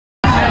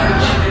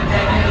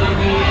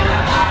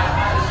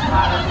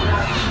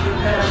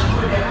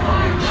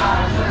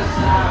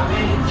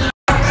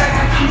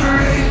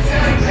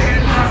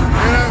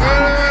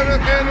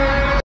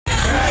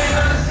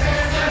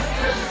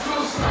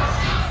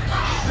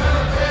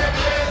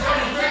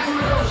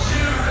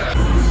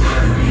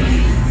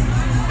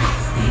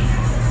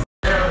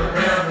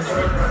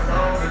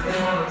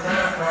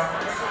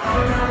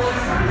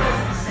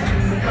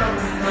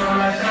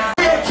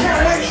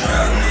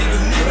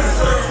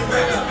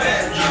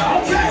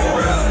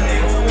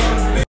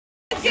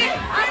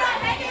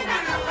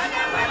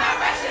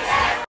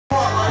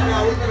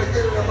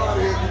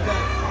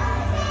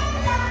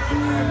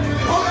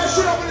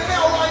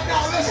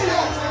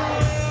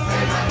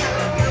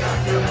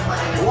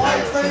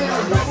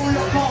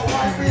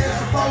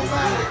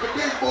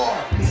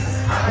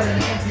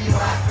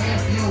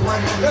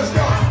Let's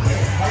go.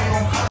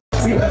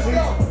 Let's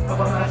go.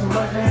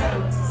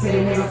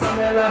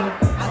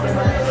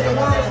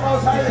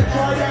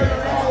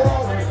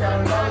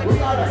 We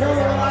got a hell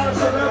of a lot of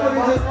celebrities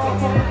and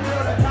motherfuckers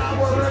here that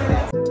cowboy ready.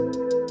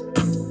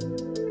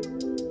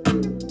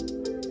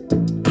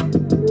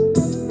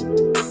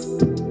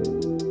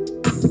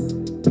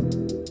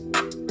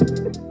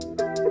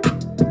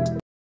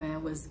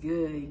 What's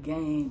good,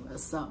 gang?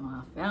 What's up,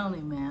 my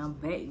family, man? I'm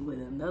back with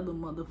another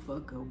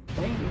motherfucker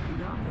banger for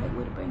y'all. I'm back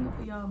with a banger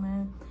for y'all,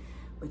 man.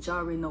 But y'all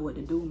already know what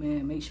to do,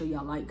 man. Make sure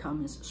y'all like,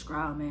 comment,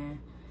 subscribe, man.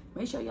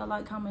 Make sure y'all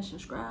like, comment,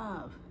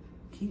 subscribe.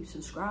 Keep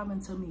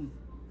subscribing to me.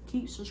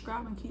 Keep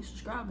subscribing,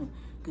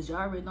 because y'all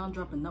already know I'm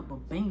dropping number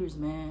bangers,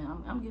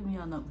 man. I'm giving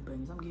y'all number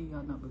bangers. I'm giving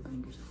y'all number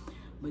bangers.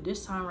 But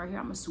this time right here,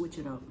 I'm going to switch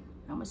it up.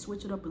 I'm going to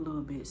switch it up a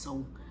little bit.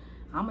 So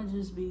I'm going to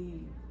just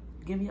be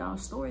giving y'all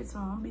story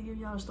time. I'm going to be giving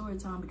y'all story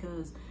time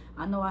because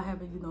I know I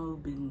haven't,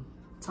 been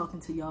talking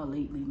to y'all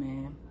lately,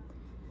 man.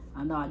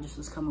 I know I just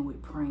was coming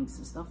with pranks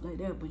and stuff like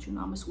that, but I'm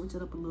going to switch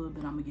it up a little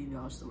bit. I'm going to give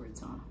y'all story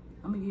time.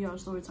 I'm going to give y'all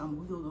story time.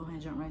 We're going to go ahead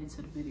and jump right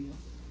into the video.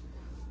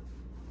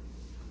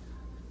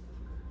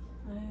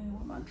 Man,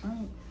 what my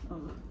drink? Oh,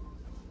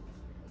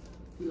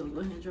 we're going to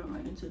go ahead and jump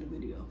right into the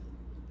video.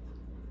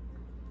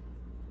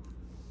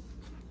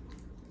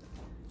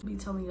 I'll be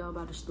telling y'all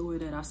about the story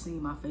that I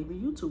seen my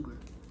favorite YouTuber.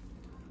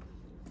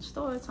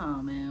 Story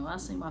time, man. When I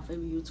seen my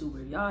favorite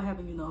YouTuber, y'all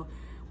haven't,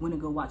 went to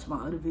go watch my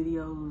other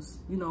videos,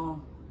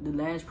 the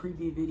last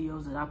preview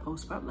videos that I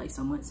posted probably like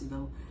some months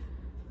ago.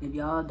 If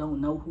y'all don't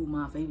know who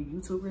my favorite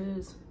YouTuber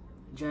is,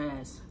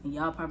 Jazz, and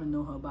y'all probably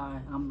know her by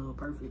I'm a Little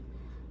Perfect.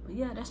 But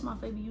yeah, that's my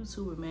favorite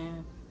YouTuber,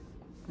 man.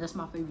 That's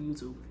my favorite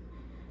YouTuber.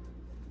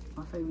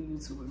 My favorite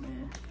YouTuber,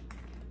 man.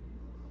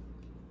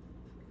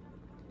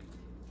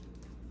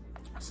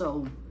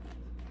 So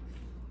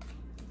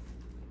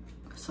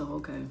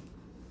okay.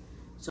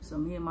 So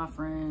me and my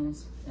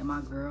friends and my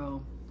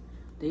girl,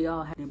 they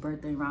all had their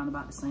birthday around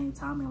about the same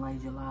time in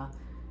like July.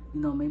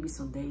 Maybe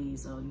some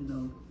days or,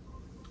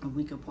 a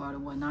week apart or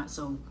whatnot.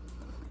 So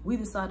we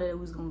decided that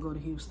we was gonna go to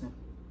Houston.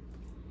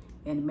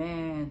 And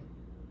man,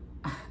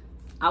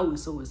 I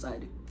was so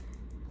excited.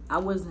 I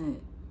was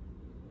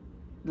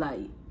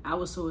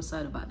so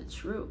excited about the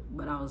trip,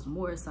 but I was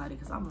more excited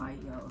because I'm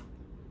like, yo,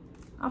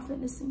 I'm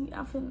gonna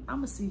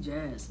see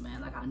Jazz, man.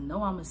 Like, I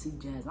know I'm gonna see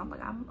Jazz. I'm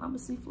like, I'm gonna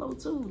see Flo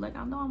too. Like,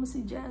 I know I'm gonna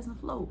see Jazz and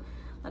Flo.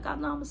 Like, I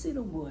know I'm gonna see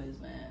the boys,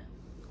 man.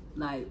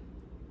 Like,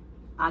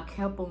 I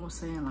kept on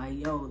saying, like,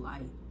 yo,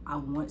 like, I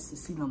want to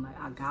see them. Like,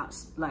 I gotta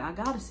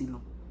see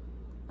them.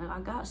 Like, I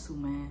got to,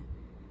 man.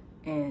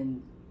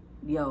 And,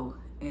 yo,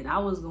 and I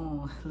was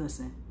gonna,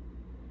 listen,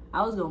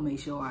 I was gonna make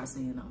sure I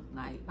see them.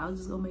 Like, I was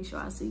just gonna make sure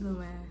I see them,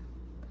 man.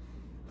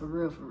 For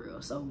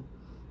real. So,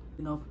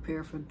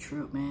 prepare for the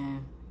trip,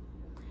 man.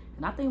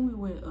 And I think we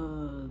went,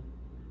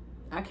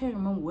 I can't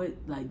remember what,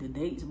 like, the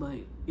dates, but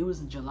it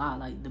was in July.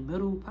 Like, the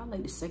middle, probably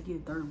like the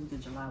second, third week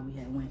of July we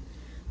had went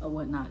or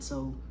whatnot.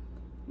 So,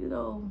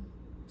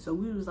 so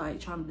we was, like,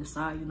 trying to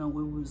decide, where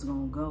we was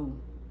going to go.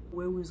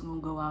 Where we was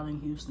going to go out in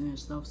Houston and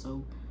stuff.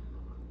 So,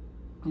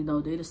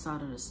 they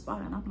decided a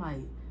spot. And I'm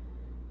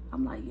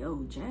like,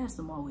 yo, Jazz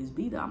them always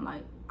be there. I'm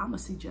like, I'm going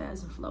to see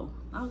Jazz and Flo.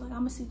 I was like, I'm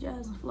going to see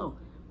Jazz and Flo.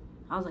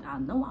 I was like, I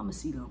know I'm going to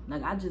see them.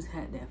 Like, I just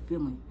had that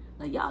feeling.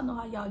 Like, y'all know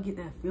how y'all get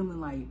that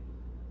feeling, like,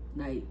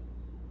 when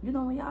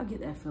y'all get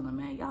that feeling,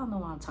 man, y'all know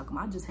what I'm talking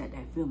about. I just had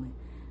that feeling.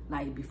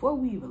 Like, before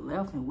we even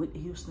left and went to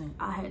Houston,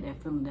 I had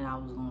that feeling that I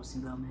was going to see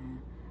them,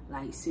 man.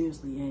 Like,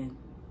 seriously, and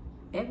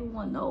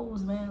everyone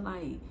knows, man,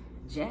 like,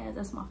 Jazz,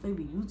 that's my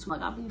favorite YouTuber.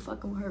 Like, I be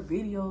fucking with her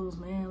videos,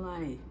 man.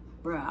 Like,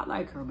 bro, I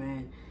like her,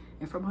 man.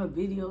 And from her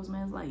videos,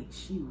 man, it's like,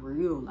 she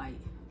real, like,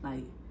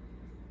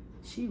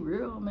 she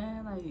real,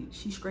 man. Like,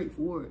 she's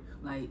straightforward.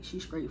 Like,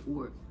 she's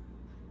straightforward.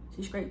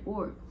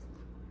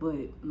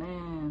 But,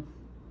 man,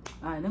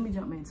 all right, let me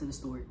jump into the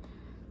story.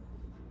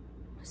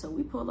 So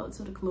we pull up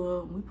to the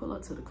club.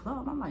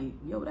 I'm like,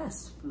 yo,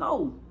 that's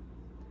Flo.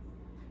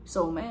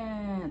 So,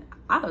 man,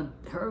 I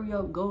hurry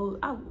up,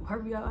 I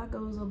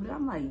goes over there.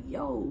 I'm like,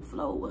 yo,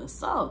 Flo,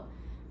 what's up?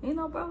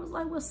 Bro was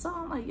like, what's up?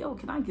 I'm like, yo,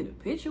 can I get a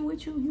picture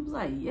with you? He was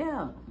like,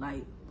 yeah.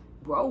 Like,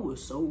 bro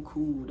was so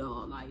cool,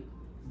 dog. Like,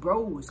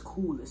 bro was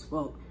cool as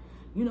fuck.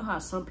 You know how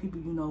some people,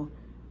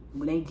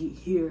 when they get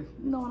here,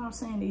 you know what I'm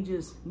saying? They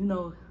just,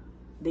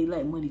 they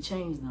let money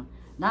change them.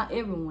 Not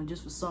everyone,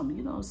 just for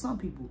some, some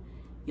people.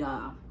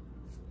 Yeah,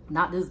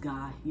 not this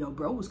guy. Yo,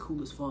 bro was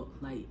cool as fuck.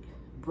 Like,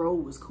 bro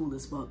was cool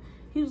as fuck.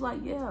 He was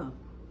like, yeah.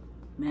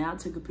 Man, I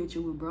took a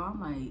picture with bro.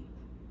 I'm like,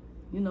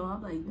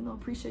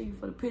 appreciate you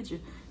for the picture.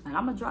 And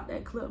I'm going to drop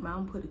that clip, man.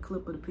 I'm going to put a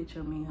clip of the picture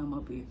of me and him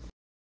up here.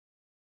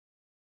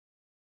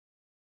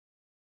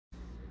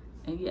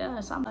 And yeah,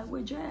 so I'm like,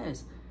 where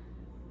Jazz?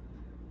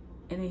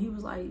 And then he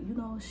was like,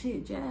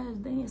 shit,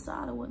 Jazz, they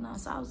inside or whatnot.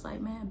 So I was like,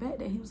 man, back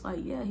there. He was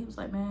like, yeah. He was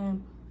like,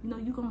 man,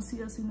 you gonna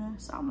see us in there?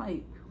 So I'm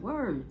like,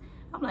 word.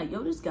 I'm like,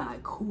 yo, this guy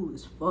cool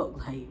as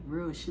fuck. Like,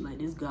 real shit. Like,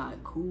 this guy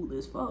cool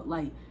as fuck.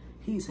 Like,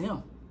 he's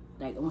him.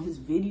 Like, on his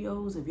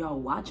videos, if y'all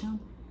watch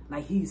him,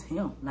 like, he's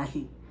him.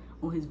 Like,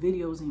 on his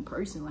videos in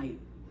person, like,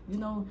 you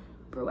know,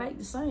 bro, act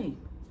the same.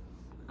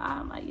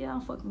 I'm like, yeah,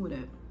 I'm fucking with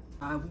that.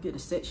 We get a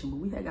section, but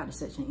we had got a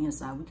section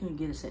inside. We couldn't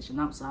get a section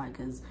outside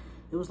because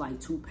it was like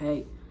 2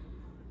 packed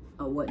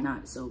or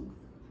whatnot. So,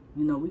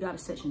 you know, we got a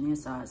section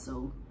inside.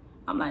 So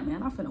I'm like,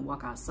 man, I'm finna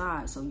walk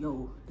outside. So,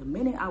 yo, the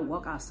minute I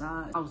walk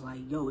outside, I was like,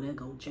 yo, there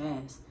go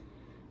Jazz.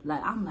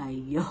 Like, I'm like,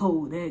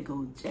 yo, there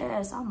go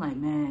Jazz. I'm like,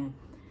 man.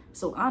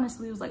 So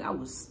honestly, it was like I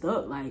was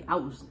stuck. Like, I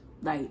was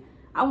like,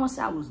 I won't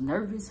say I was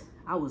nervous.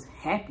 I was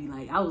happy.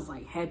 Like, I was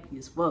like happy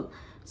as fuck.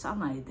 So I'm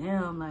like,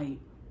 damn, like,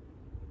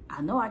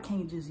 I know I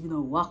can't just, you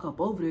know, walk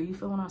up over there. You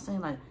feel what I'm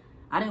saying? Like,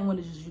 I didn't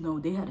want to just, you know,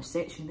 they had a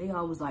section. They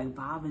always like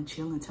vibing,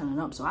 chilling, turning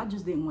up. So I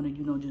just didn't want to,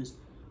 you know, just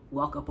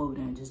walk up over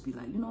there and just be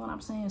like, you know what I'm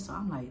saying? So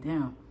I'm like,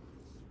 damn,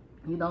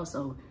 you know,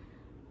 so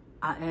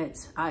I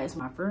asked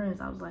my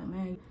friends, I was like,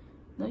 man,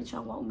 you know, you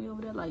trying to walk me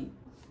over there? Like,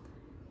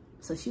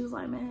 so she was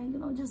like, man, you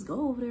know, just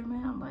go over there,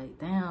 man. I'm like,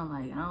 damn,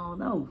 like, I don't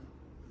know.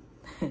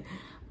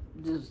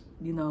 Just,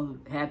 you know,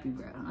 happy,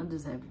 bro. I'm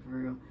just happy for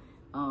real.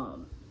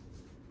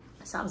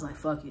 So I was like,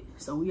 fuck it.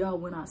 So we all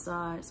went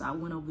outside. So I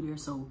went over there.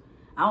 So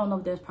I don't know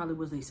if that probably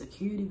was a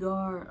security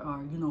guard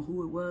or, you know,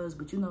 who it was.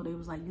 But, you know, they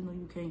was like, you know,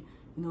 you can't,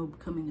 you know,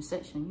 come in the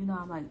section. You know,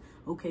 I'm like,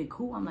 okay,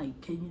 cool. I'm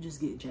like, can you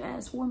just get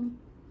Jazz for me?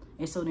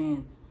 And so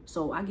then,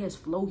 so I guess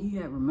Flo, he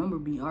had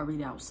remembered me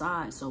already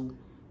outside. So,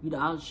 you know,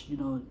 I was, you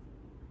know,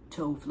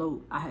 told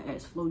Flo, I had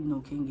asked Flo, you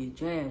know, can you get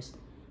Jazz?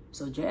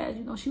 So Jazz,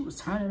 you know, she was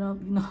turning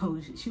up, you know,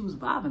 she was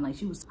vibing. Like,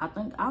 she was, I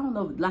don't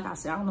know, like I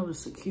said, I don't know the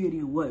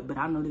security or what, but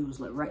I know they was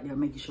like right there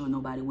making sure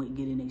nobody wouldn't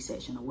get in their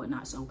section or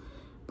whatnot. So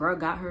bro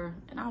got her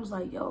and I was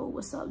like, yo,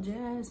 what's up,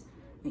 Jazz?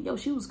 And yo,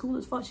 she was cool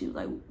as fuck. She was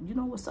like, you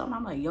know what's up? And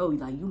I'm like, yo,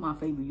 like, you my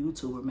favorite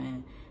YouTuber,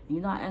 man. And,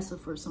 you know, I asked her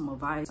for some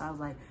advice. I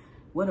was like,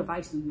 what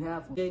advice do you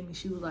have for me?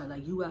 She was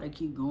like, you gotta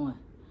keep going.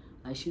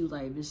 Like, she was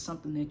like, if it's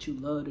something that you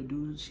love to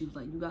do, she was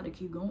like, you gotta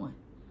keep going.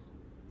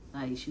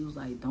 Like, she was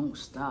like, don't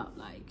stop,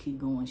 like, keep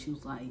going. She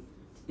was like,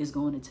 it's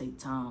going to take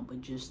time, but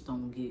just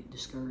don't get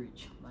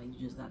discouraged. Like, you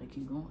just gotta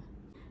keep going.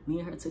 Me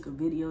and her took a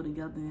video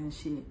together and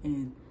shit,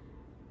 and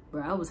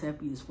bro, I was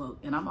happy as fuck.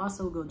 And I'm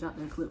also gonna drop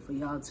that clip for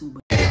y'all too.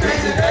 But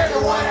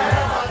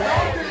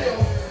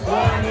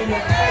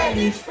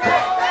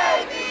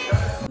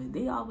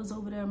they always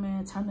over there,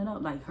 man, turning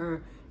up. Like,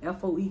 her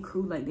FOE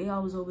crew, like, they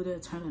always over there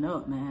turning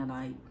up, man.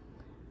 Like,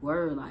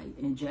 word, like,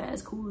 and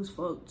Jazz cool as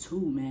fuck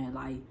too, man.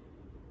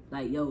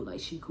 Like, yo, like,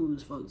 she cool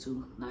as fuck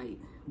too. Like,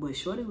 but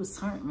Shorty was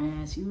turned,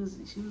 man. She was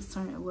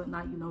turned and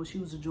whatnot, you know, she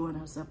was enjoying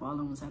herself. All of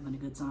them was having a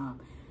good time.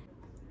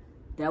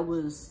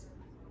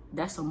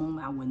 That's a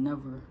moment I would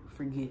never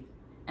forget.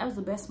 That was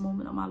the best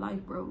moment of my life,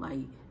 bro.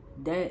 Like,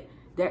 that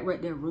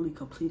right there really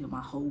completed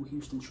my whole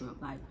Houston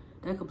trip. Like,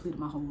 that completed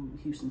my whole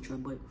Houston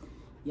trip. But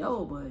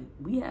yo, but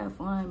we had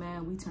fun,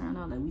 man. We turned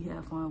up, like, we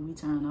had fun, we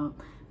turned up.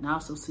 And I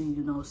also see,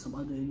 you know, some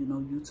other, you know,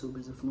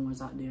 YouTubers,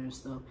 influencers out there and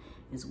stuff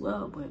as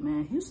well. But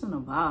man, Houston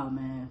evolved,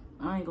 man.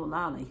 I ain't gonna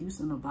lie, like,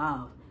 Houston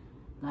evolved.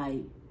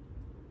 Like,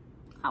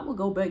 I would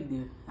go back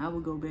there. I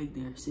would go back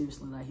there,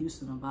 seriously. Like,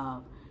 Houston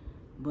evolved.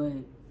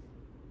 But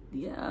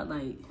yeah,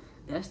 like,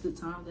 that's the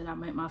time that I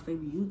met my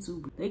favorite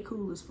YouTuber. They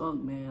cool as fuck,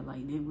 man.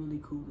 Like, they really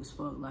cool as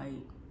fuck. Like,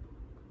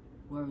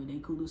 word, they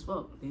cool as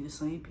fuck. They the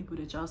same people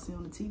that y'all see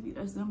on the TV.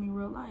 That's them in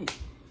real life.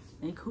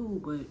 They cool,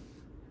 but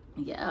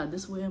yeah,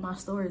 this way in my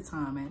story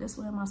time, man. This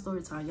way in my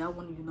story time. Y'all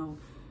want to,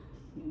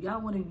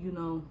 you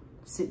know,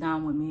 sit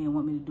down with me and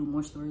want me to do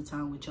more story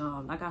time with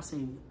y'all. Like I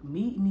say,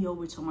 meet me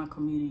over to my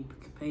community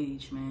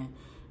page, man.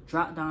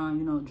 Drop down,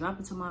 you know, drop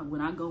it to my,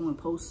 when I go and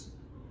post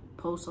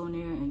on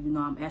there, and, you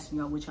know, I'm asking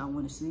y'all what y'all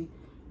want to see. You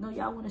know,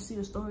 y'all want to see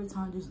a story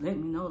time, just let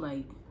me know.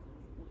 Like,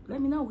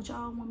 let me know what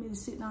y'all want me to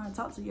sit down and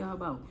talk to y'all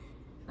about.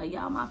 Like,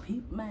 y'all my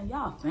people, man.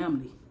 Y'all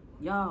family.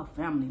 Y'all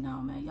family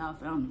now, man. Y'all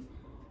family.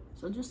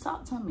 So just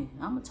talk to me.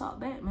 I'ma talk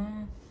back,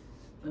 man.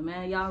 But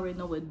man, y'all already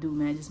know what to do,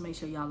 man. Just make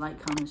sure y'all like,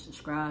 comment,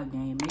 subscribe,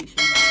 gang. Make sure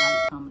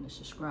y'all like, comment, and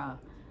subscribe.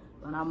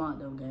 But I'm out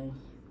though, gang.